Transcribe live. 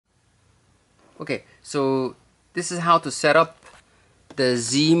Okay, so this is how to set up the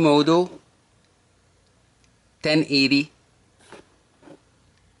Zmodo 1080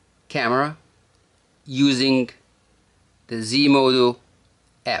 camera using the Zmodo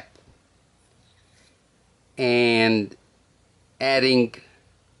app and adding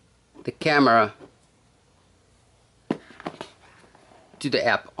the camera to the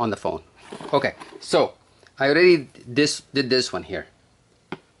app on the phone. Okay, so I already did this one here,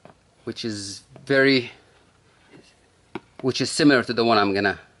 which is similar to the one I'm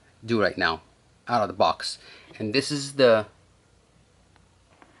gonna do right now out of the box. And this is the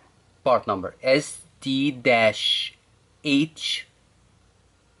part number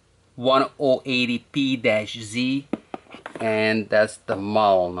SD-H1080P-Z, and that's the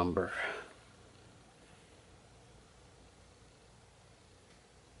model number.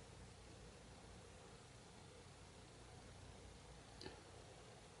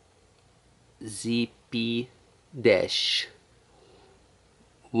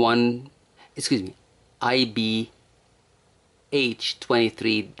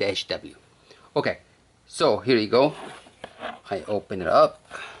 IBH23-W. Okay, so here you go. I open it up.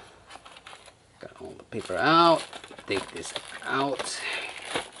 Got all the paper out. Take this out.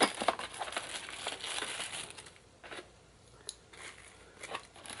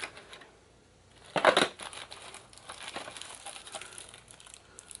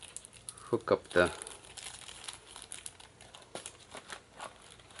 Hook up the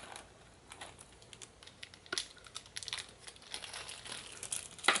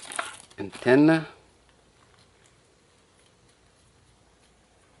antenna.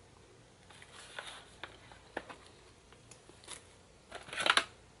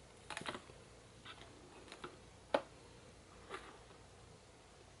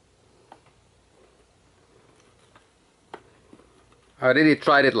 I already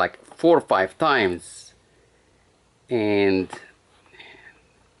tried it like 4 or 5 times and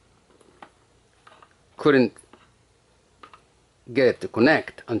couldn't get it to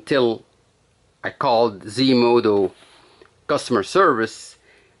connect until I called Zmodo customer service,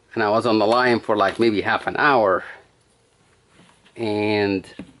 and I was on the line for like maybe half an hour, and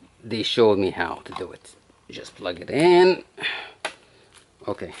they showed me how to do it. You just plug it in,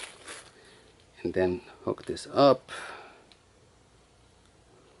 okay, and then hook this up.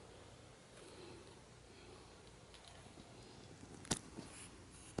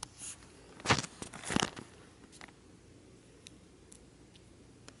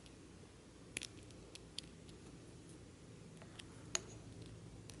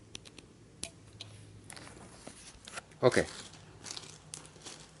 Okay,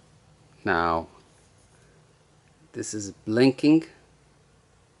 now this is blinking.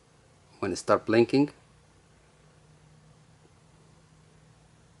 When it starts blinking,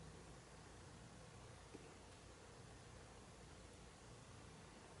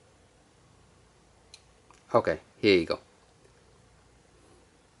 okay, here you go.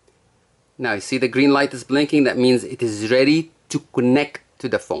 Now you see the green light is blinking. That means it is ready to connect to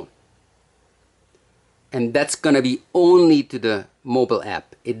the phone. And that's gonna be only to the mobile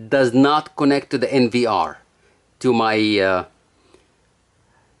app. It does not connect to the NVR, to my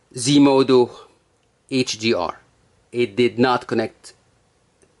Zmodo HDR. It did not connect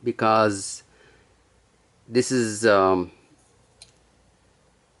because this is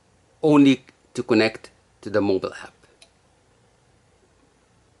only to connect to the mobile app.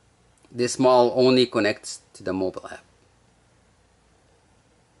 This model only connects to the mobile app.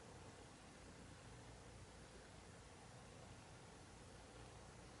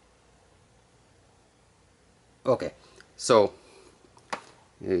 Okay, so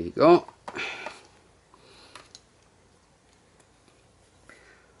there you go.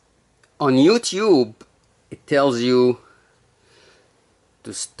 On YouTube, it tells you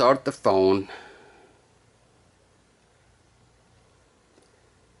to start the phone,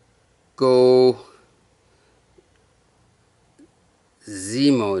 go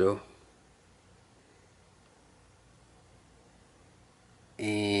Zmodo,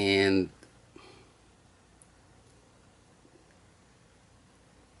 and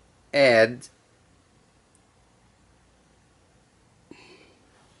add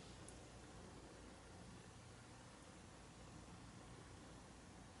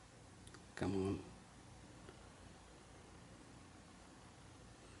come on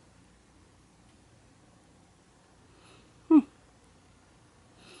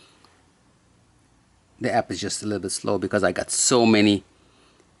the app is just a little bit slow because I got so many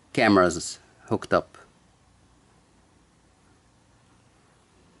cameras hooked up.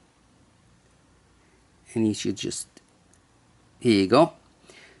 And you should just, here you go,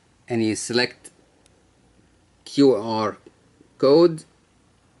 and you select QR code.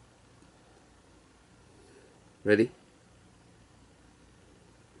 Ready?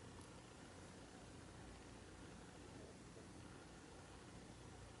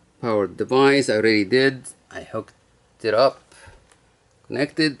 Powered device, I already did. I hooked it up,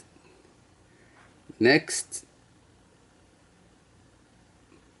 connected. Next.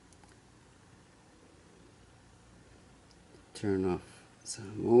 Turn off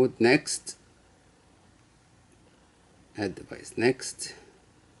sound mode. Next. Add device. Next.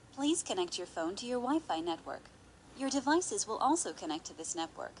 Please connect your phone to your Wi-Fi network. Your devices will also connect to this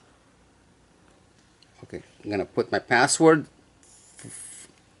network. Okay, I'm gonna put my password.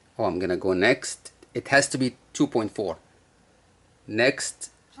 Oh, I'm gonna go next. It has to be 2.4.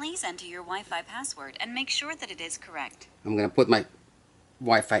 Next. Please enter your Wi-Fi password and make sure that it is correct. I'm gonna put my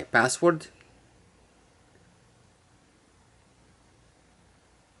Wi-Fi password.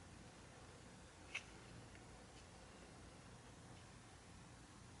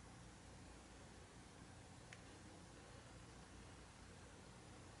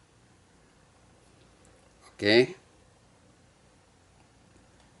 Okay.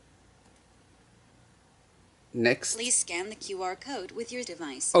 Next. Please scan the QR code with your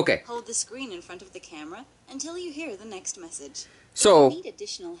device. Okay. Hold the screen in front of the camera until you hear the next message. So, if you need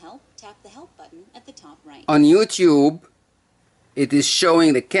additional help, tap the help button at the top right. On YouTube, it is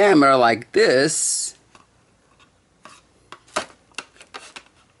showing the camera like this.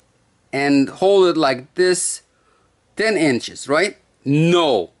 And hold it like this 10 inches, right?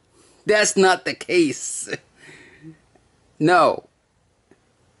 No, that's not the case. No.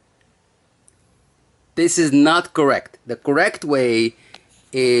 This is not correct. The correct way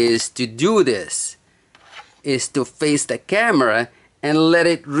is to do this, is to face the camera and let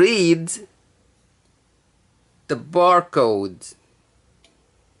it read the barcode.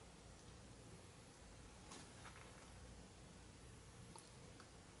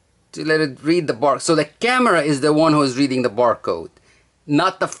 To let it read the bar. So the camera is the one who is reading the barcode,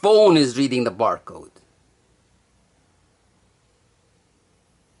 not the phone is reading the barcode.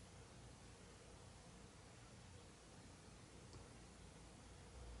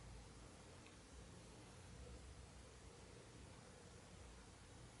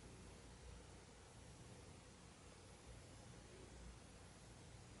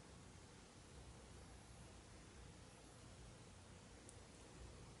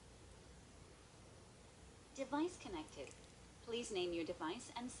 Device connected. Please name your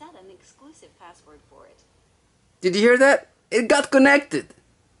device and set an exclusive password for it. Did you hear that? It got connected.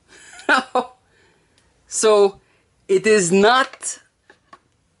 So it is not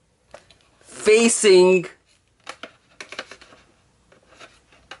facing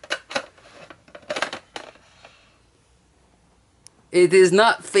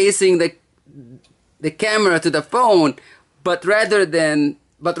the camera to the phone, but rather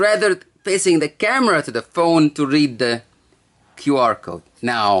facing the camera to the phone to read the QR code.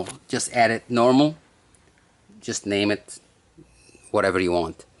 Now just add it normal. Just name it whatever you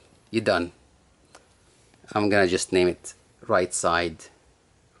want. You're done. I'm gonna just name it right side.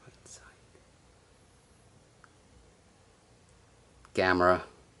 Camera.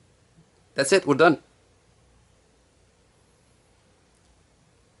 That's it, we're done.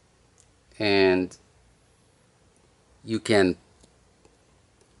 And you can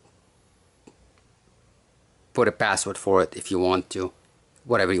put a password for it if you want to,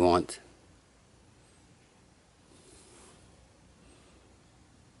 whatever you want.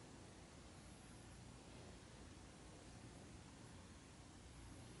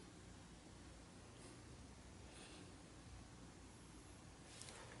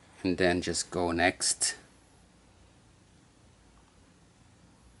 And then just go next.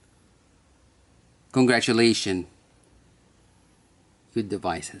 Congratulations, your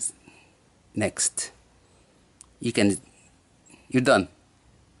devices. Next. You're done.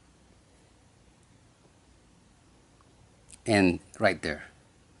 And right there,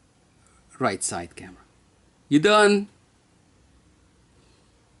 right side camera. You're done.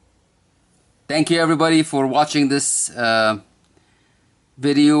 Thank you everybody for watching this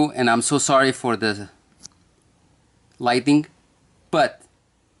video, and I'm so sorry for the lighting, but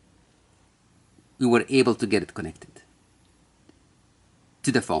we were able to get it connected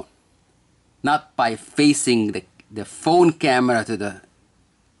to the phone, not by facing the phone camera to the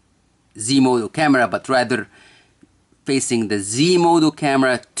Zmodo camera, but rather facing the Zmodo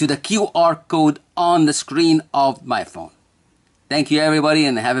camera to the QR code on the screen of my phone. Thank you everybody,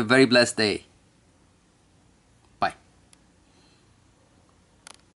 and have a very blessed day.